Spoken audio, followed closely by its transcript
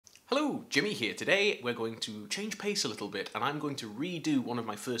Hello, Jimmy here. Today we're going to change pace a little bit and I'm going to redo one of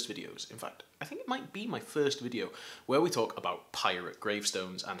my first videos. In fact, I think it might be my first video where we talk about pirate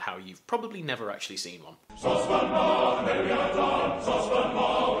gravestones and how you've probably never actually seen one.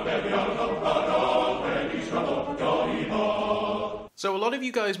 So a lot of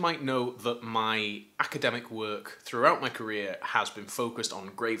you guys might know that my academic work throughout my career has been focused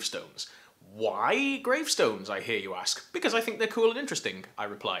on gravestones. Why gravestones, I hear you ask? Because I think they're cool and interesting, I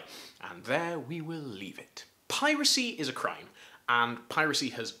reply. And there we will leave it. Piracy is a crime, and piracy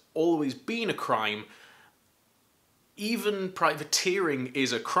has always been a crime. Even privateering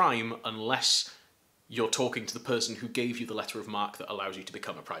is a crime unless you're talking to the person who gave you the letter of marque that allows you to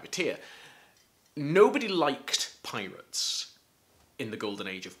become a privateer. Nobody liked pirates in the golden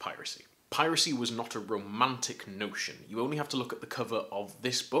age of piracy. Piracy was not a romantic notion. You only have to look at the cover of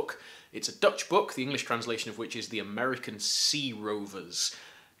this book. It's a Dutch book, the English translation of which is The American Sea Rovers,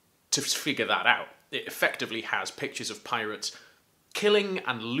 to figure that out. It effectively has pictures of pirates killing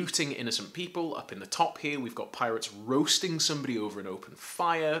and looting innocent people. Up in the top here, we've got pirates roasting somebody over an open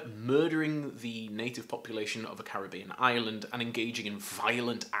fire, murdering the native population of a Caribbean island, and engaging in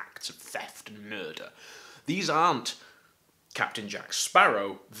violent acts of theft and murder. These aren't Captain Jack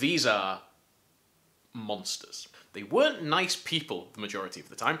Sparrow, these are monsters. They weren't nice people the majority of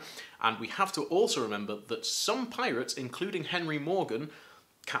the time, and we have to also remember that some pirates, including Henry Morgan,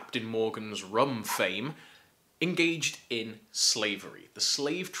 Captain Morgan's rum fame, engaged in slavery. The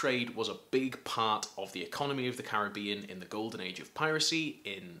slave trade was a big part of the economy of the Caribbean in the golden age of piracy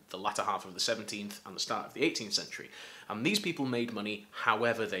in the latter half of the 17th and the start of the 18th century, and these people made money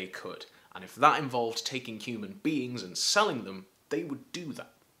however they could. And if that involved taking human beings and selling them, they would do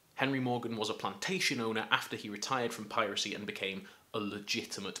that. Henry Morgan was a plantation owner after he retired from piracy and became a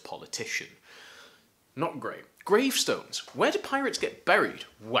legitimate politician. Not great. Gravestones. Where do pirates get buried?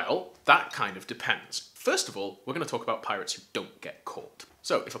 Well, that kind of depends. First of all, we're going to talk about pirates who don't get caught.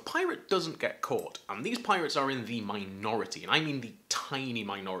 So, if a pirate doesn't get caught, and these pirates are in the minority, and I mean the tiny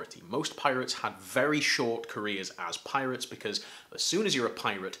minority, most pirates had very short careers as pirates because as soon as you're a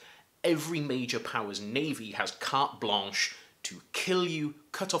pirate, every major power's navy has carte blanche to kill you,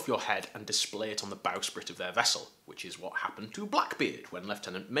 cut off your head, and display it on the bowsprit of their vessel, which is what happened to Blackbeard when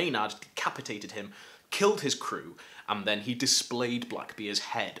Lieutenant Maynard decapitated him, killed his crew, and then he displayed Blackbeard's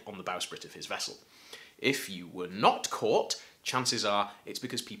head on the bowsprit of his vessel. If you were not caught, chances are it's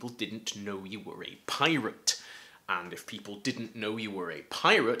because people didn't know you were a pirate. And if people didn't know you were a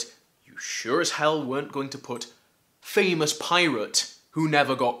pirate, you sure as hell weren't going to put famous pirate who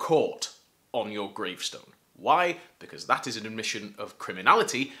never got caught on your gravestone. Why? Because that is an admission of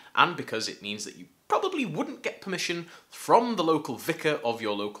criminality, and because it means that you probably wouldn't get permission from the local vicar of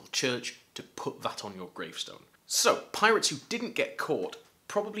your local church to put that on your gravestone. So, pirates who didn't get caught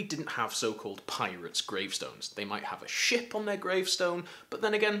probably didn't have so-called pirates' gravestones. They might have a ship on their gravestone, but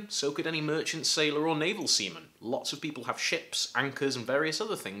then again, so could any merchant, sailor, or naval seaman. Lots of people have ships, anchors, and various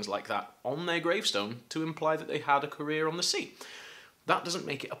other things like that on their gravestone to imply that they had a career on the sea. That doesn't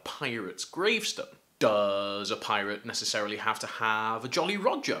make it a pirate's gravestone. Does a pirate necessarily have to have a Jolly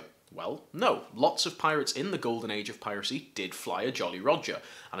Roger? Well, no. Lots of pirates in the golden age of piracy did fly a Jolly Roger,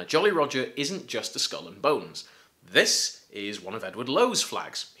 and a Jolly Roger isn't just a skull and bones. This is one of Edward Lowe's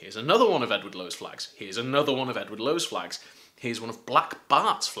flags. Here's another one of Edward Lowe's flags. Here's another one of Edward Lowe's flags. Here's one of Black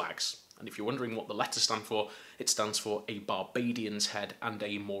Bart's flags. And if you're wondering what the letters stand for, it stands for a Barbadian's head and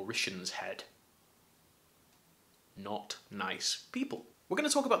a Mauritian's head. Not nice people. We're going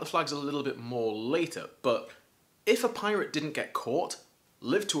to talk about the flags a little bit more later, but if a pirate didn't get caught,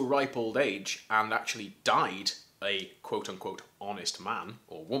 lived to a ripe old age, and actually died a quote-unquote honest man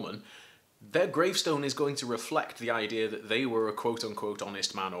or woman, their gravestone is going to reflect the idea that they were a quote-unquote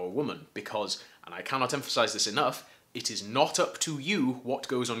honest man or woman, because, and I cannot emphasize this enough, it is not up to you what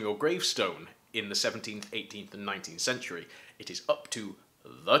goes on your gravestone in the 17th, 18th, and 19th century. It is up to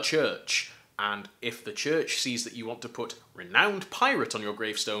the church. And if the church sees that you want to put renowned pirate on your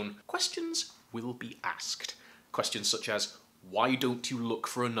gravestone, questions will be asked. Questions such as, why don't you look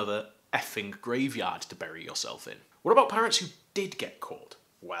for another effing graveyard to bury yourself in? What about pirates who did get caught?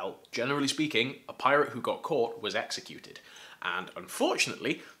 Well, generally speaking, a pirate who got caught was executed. And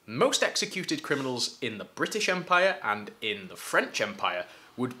unfortunately, most executed criminals in the British Empire and in the French Empire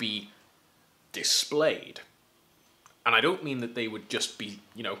would be displayed. And I don't mean that they would just be,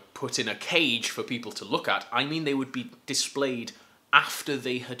 put in a cage for people to look at. I mean they would be displayed after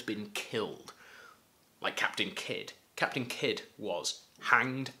they had been killed. Like Captain Kidd. Captain Kidd was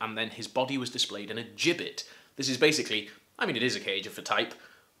hanged and then his body was displayed in a gibbet. This is basically, it is a cage of a type,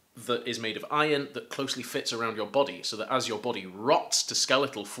 that is made of iron that closely fits around your body, so that as your body rots to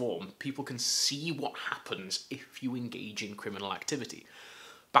skeletal form, people can see what happens if you engage in criminal activity.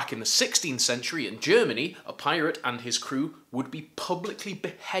 Back in the 16th century in Germany, a pirate and his crew would be publicly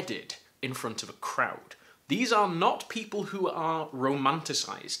beheaded in front of a crowd. These are not people who are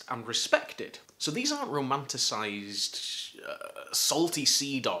romanticised and respected. So these aren't romanticised, salty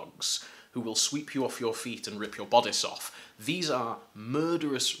sea dogs who will sweep you off your feet and rip your bodice off. These are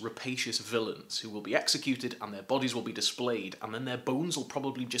murderous, rapacious villains who will be executed and their bodies will be displayed, and then their bones will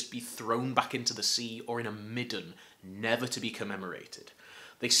probably just be thrown back into the sea or in a midden, never to be commemorated.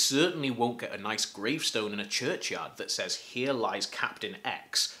 They certainly won't get a nice gravestone in a churchyard that says, "Here lies Captain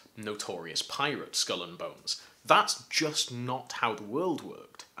X, notorious pirate, skull and bones." That's just not how the world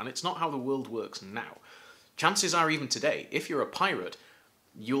worked, and it's not how the world works now. Chances are, even today, if you're a pirate,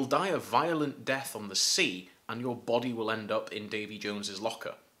 you'll die a violent death on the sea, and your body will end up in Davy Jones's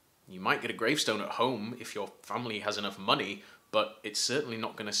locker. You might get a gravestone at home if your family has enough money, but it's certainly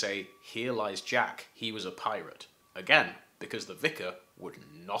not going to say, "Here lies Jack, he was a pirate." Again, because the vicar would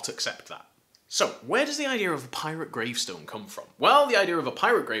not accept that. So, where does the idea of a pirate gravestone come from? Well, the idea of a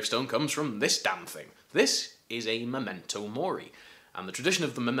pirate gravestone comes from this damn thing. This is a memento mori. And the tradition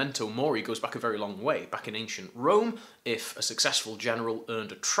of the memento mori goes back a very long way. Back in ancient Rome, if a successful general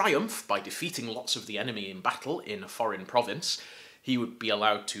earned a triumph by defeating lots of the enemy in battle in a foreign province, he would be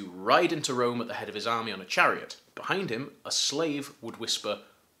allowed to ride into Rome at the head of his army on a chariot. Behind him, a slave would whisper,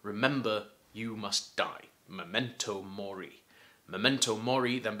 "Remember, you must die. Memento mori." Memento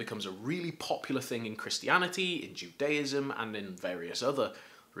mori then becomes a really popular thing in Christianity, in Judaism, and in various other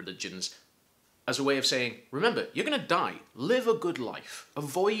religions, as a way of saying, remember, you're going to die. Live a good life.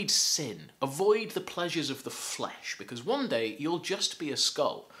 Avoid sin. Avoid the pleasures of the flesh, because one day you'll just be a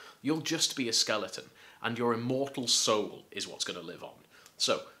skull. You'll just be a skeleton, and your immortal soul is what's going to live on.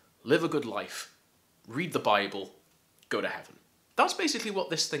 So, live a good life, read the Bible, go to heaven. That's basically what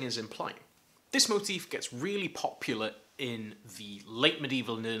this thing is implying. This motif gets really popular in the late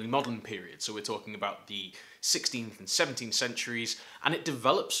medieval and early modern period, so we're talking about the 16th and 17th centuries, and it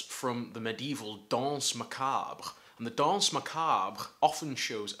develops from the medieval danse macabre. And the danse macabre often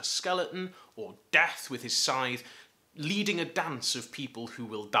shows a skeleton or death with his scythe leading a dance of people who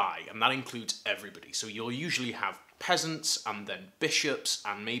will die, and that includes everybody. So you'll usually have peasants, and then bishops,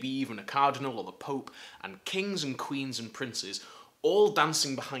 and maybe even a cardinal or the pope, and kings and queens and princes, all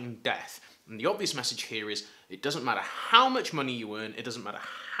dancing behind death. And the obvious message here is, it doesn't matter how much money you earn, it doesn't matter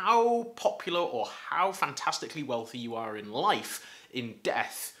how popular or how fantastically wealthy you are in life, in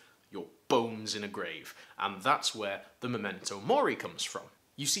death, your bones in a grave. And that's where the memento mori comes from.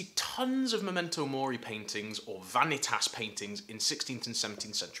 You see tons of memento mori paintings or vanitas paintings in 16th and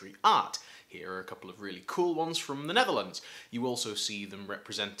 17th century art. Here are a couple of really cool ones from the Netherlands. You also see them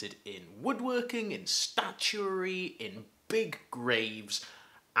represented in woodworking, in statuary, in big graves,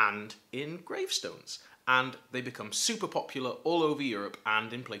 and in gravestones. And they become super popular all over Europe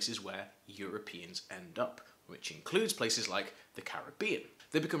and in places where Europeans end up, which includes places like the Caribbean.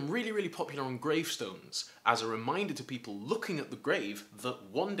 They become really, really popular on gravestones as a reminder to people looking at the grave that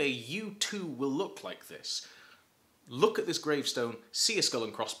one day you too will look like this. Look at this gravestone, see a skull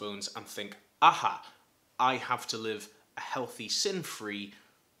and crossbones, and think, aha, I have to live a healthy, sin-free,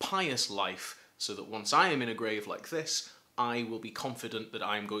 pious life so that once I am in a grave like this, I will be confident that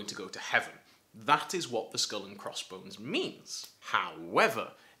I am going to go to heaven. That is what the skull and crossbones means.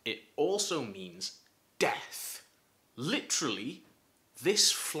 However, it also means death. Literally,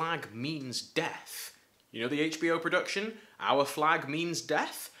 this flag means death. You know the HBO production, Our Flag Means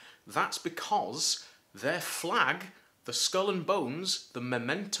Death? That's because their flag, the skull and bones, the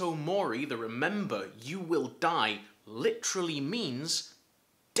memento mori, the remember you will die, literally means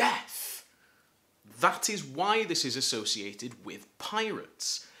death. That is why this is associated with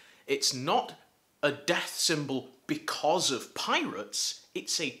pirates. It's not a death symbol because of pirates,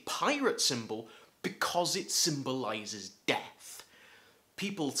 it's a pirate symbol because it symbolises death.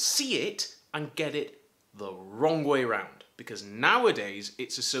 People see it and get it the wrong way around, because nowadays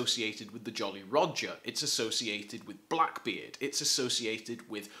it's associated with the Jolly Roger, it's associated with Blackbeard, it's associated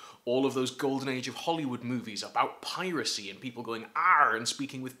with all of those golden age of Hollywood movies about piracy and people going "Arr" and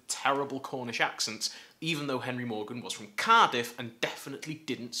speaking with terrible Cornish accents, even though Henry Morgan was from Cardiff and definitely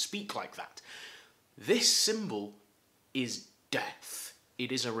didn't speak like that. This symbol is death.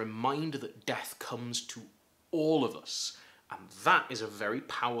 It is a reminder that death comes to all of us, and that is a very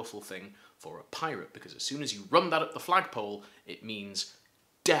powerful thing for a pirate, because as soon as you run that up the flagpole, it means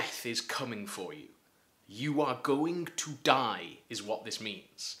death is coming for you. You are going to die, is what this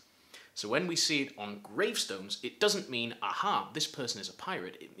means. So when we see it on gravestones, it doesn't mean, aha, this person is a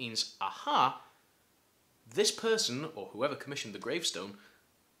pirate. It means, aha, this person, or whoever commissioned the gravestone,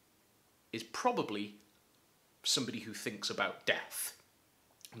 is probably somebody who thinks about death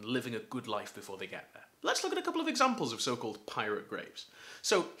and living a good life before they get there. Let's look at a couple of examples of so-called pirate graves.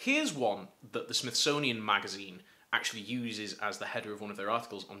 So here's one that the Smithsonian magazine actually uses as the header of one of their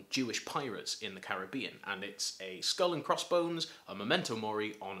articles on Jewish pirates in the Caribbean, and it's a skull and crossbones, a memento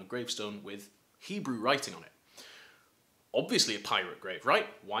mori on a gravestone with Hebrew writing on it. Obviously a pirate grave, right?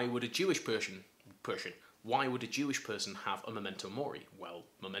 Why would a Jewish person have a memento mori? Well,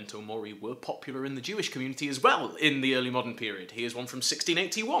 memento mori were popular in the Jewish community as well in the early modern period. Here's one from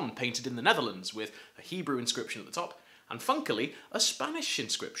 1681, painted in the Netherlands, with a Hebrew inscription at the top, and funkily, a Spanish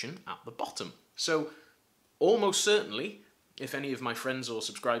inscription at the bottom. So, almost certainly, if any of my friends or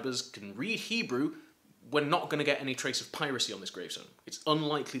subscribers can read Hebrew, we're not going to get any trace of piracy on this gravestone. It's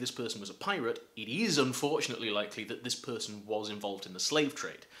unlikely this person was a pirate. It is unfortunately likely that this person was involved in the slave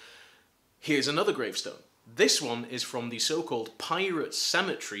trade. Here's another gravestone. This one is from the so-called Pirate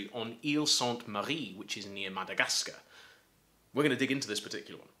Cemetery on Île Sainte-Marie, which is near Madagascar. We're going to dig into this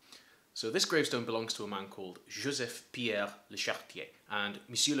particular one. So this gravestone belongs to a man called Joseph Pierre Le Chartier, and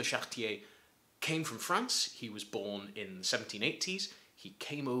Monsieur Le Chartier came from France. He was born in the 1780s. He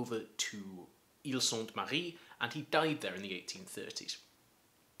came over to Île Sainte-Marie, and he died there in the 1830s.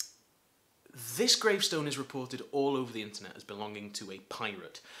 This gravestone is reported all over the internet as belonging to a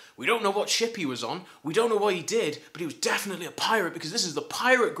pirate. We don't know what ship he was on, we don't know what he did, but he was definitely a pirate because this is the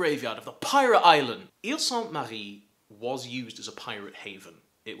pirate graveyard of the pirate island. Île Sainte-Marie was used as a pirate haven.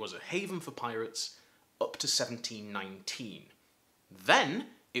 It was a haven for pirates up to 1719. Then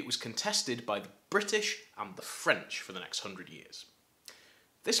it was contested by the British and the French for the next 100 years.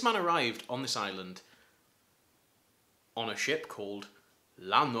 This man arrived on this island on a ship called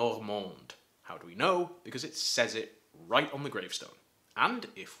La Normande. How do we know? Because it says it right on the gravestone. And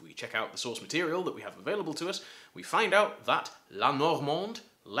if we check out the source material that we have available to us, we find out that La Normande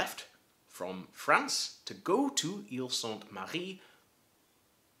left from France to go to Île Sainte-Marie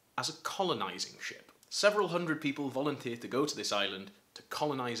as a colonising ship. Several hundred people volunteered to go to this island to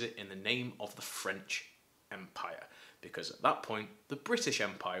colonise it in the name of the French Empire, because at that point the British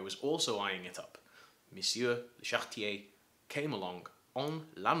Empire was also eyeing it up. Monsieur Le Chartier came along on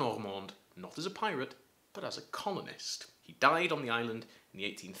La Normande, not as a pirate, but as a colonist. He died on the island in the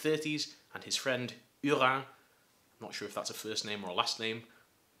 1830s, and his friend Arrrrr, I'm not sure if that's a first name or a last name,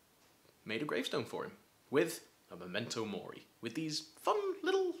 made a gravestone for him, with a memento mori, with these fun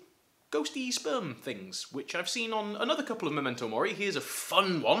little ghosty sperm things, which I've seen on another couple of memento mori. Here's a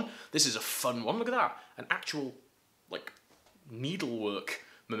fun one. This is a fun one. Look at that. An actual, like, needlework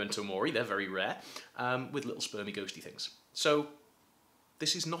memento mori. They're very rare, with little spermy ghosty things. So,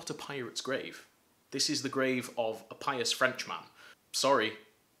 this is not a pirate's grave. This is the grave of a pious Frenchman. Sorry.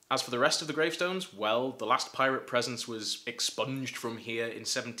 As for the rest of the gravestones, well, the last pirate presence was expunged from here in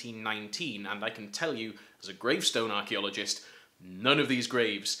 1719, and I can tell you, as a gravestone archaeologist, none of these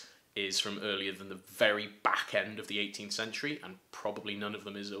graves is from earlier than the very back end of the 18th century, and probably none of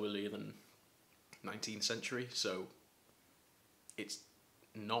them is earlier than 19th century, so it's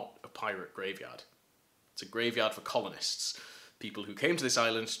not a pirate graveyard. It's a graveyard for colonists, people who came to this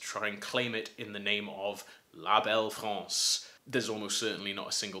island to try and claim it in the name of La Belle France. There's almost certainly not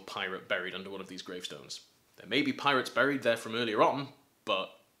a single pirate buried under one of these gravestones. There may be pirates buried there from earlier on, but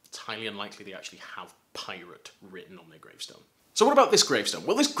it's highly unlikely they actually have pirate written on their gravestone. So what about this gravestone?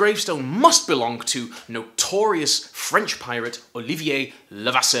 Well, this gravestone must belong to notorious French pirate Olivier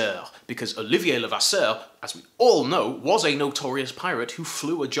Levasseur, because Olivier Levasseur, as we all know, was a notorious pirate who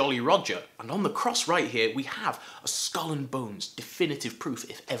flew a Jolly Roger. And on the cross right here, we have a skull and bones, definitive proof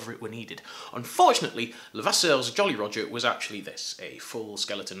if ever it were needed. Unfortunately, Levasseur's Jolly Roger was actually this, a full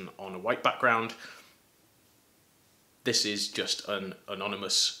skeleton on a white background. This is just an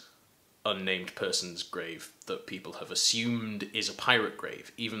anonymous, unnamed person's grave that people have assumed is a pirate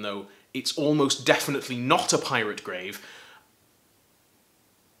grave, even though it's almost definitely not a pirate grave.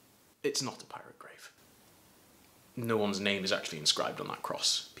 It's not a pirate grave. No one's name is actually inscribed on that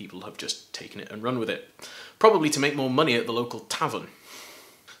cross. People have just taken it and run with it, probably to make more money at the local tavern.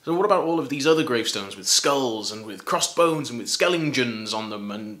 So what about all of these other gravestones with skulls and with crossbones and with skeletons on them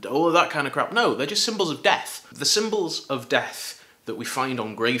and all of that kind of crap? No, they're just symbols of death. The symbols of death that we find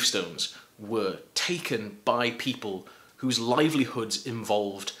on gravestones were taken by people whose livelihoods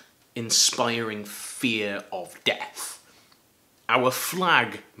involved inspiring fear of death. Our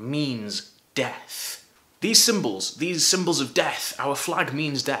flag means death. These symbols of death, our flag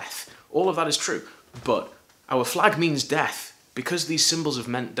means death. All of that is true, but our flag means death because these symbols have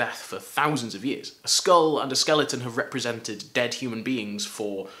meant death for thousands of years. A skull and a skeleton have represented dead human beings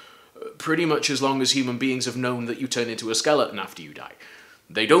for pretty much as long as human beings have known that you turn into a skeleton after you die.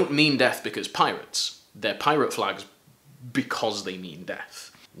 They don't mean death because pirates. They're pirate flags because they mean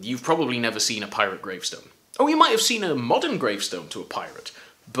death. You've probably never seen a pirate gravestone. Oh, you might have seen a modern gravestone to a pirate,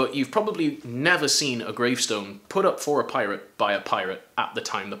 but you've probably never seen a gravestone put up for a pirate by a pirate at the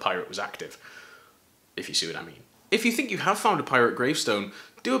time the pirate was active, if you see what I mean. If you think you have found a pirate gravestone,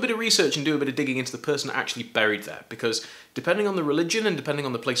 do a bit of research and do a bit of digging into the person actually buried there, because depending on the religion and depending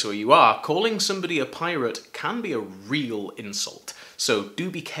on the place where you are, calling somebody a pirate can be a real insult. So do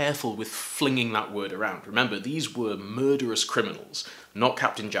be careful with flinging that word around. Remember, these were murderous criminals, not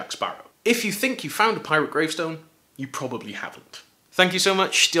Captain Jack Sparrow. If you think you found a pirate gravestone, you probably haven't. Thank you so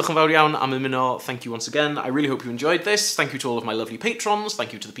much. Diolch yn fawr iawn am ymuno. Thank you once again. I really hope you enjoyed this. Thank you to all of my lovely patrons.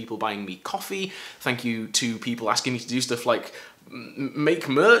 Thank you to the people buying me coffee. Thank you to people asking me to do stuff like make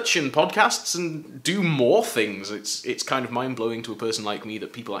merch and podcasts and do more things. It's kind of mind-blowing to a person like me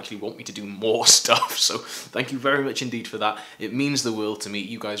that people actually want me to do more stuff. So thank you very much indeed for that. It means the world to me.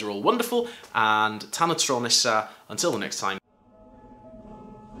 You guys are all wonderful. And tan y tro nesa. Until the next time.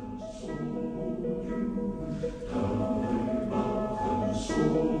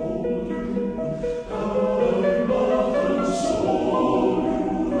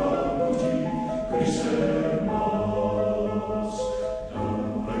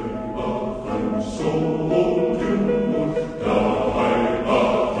 So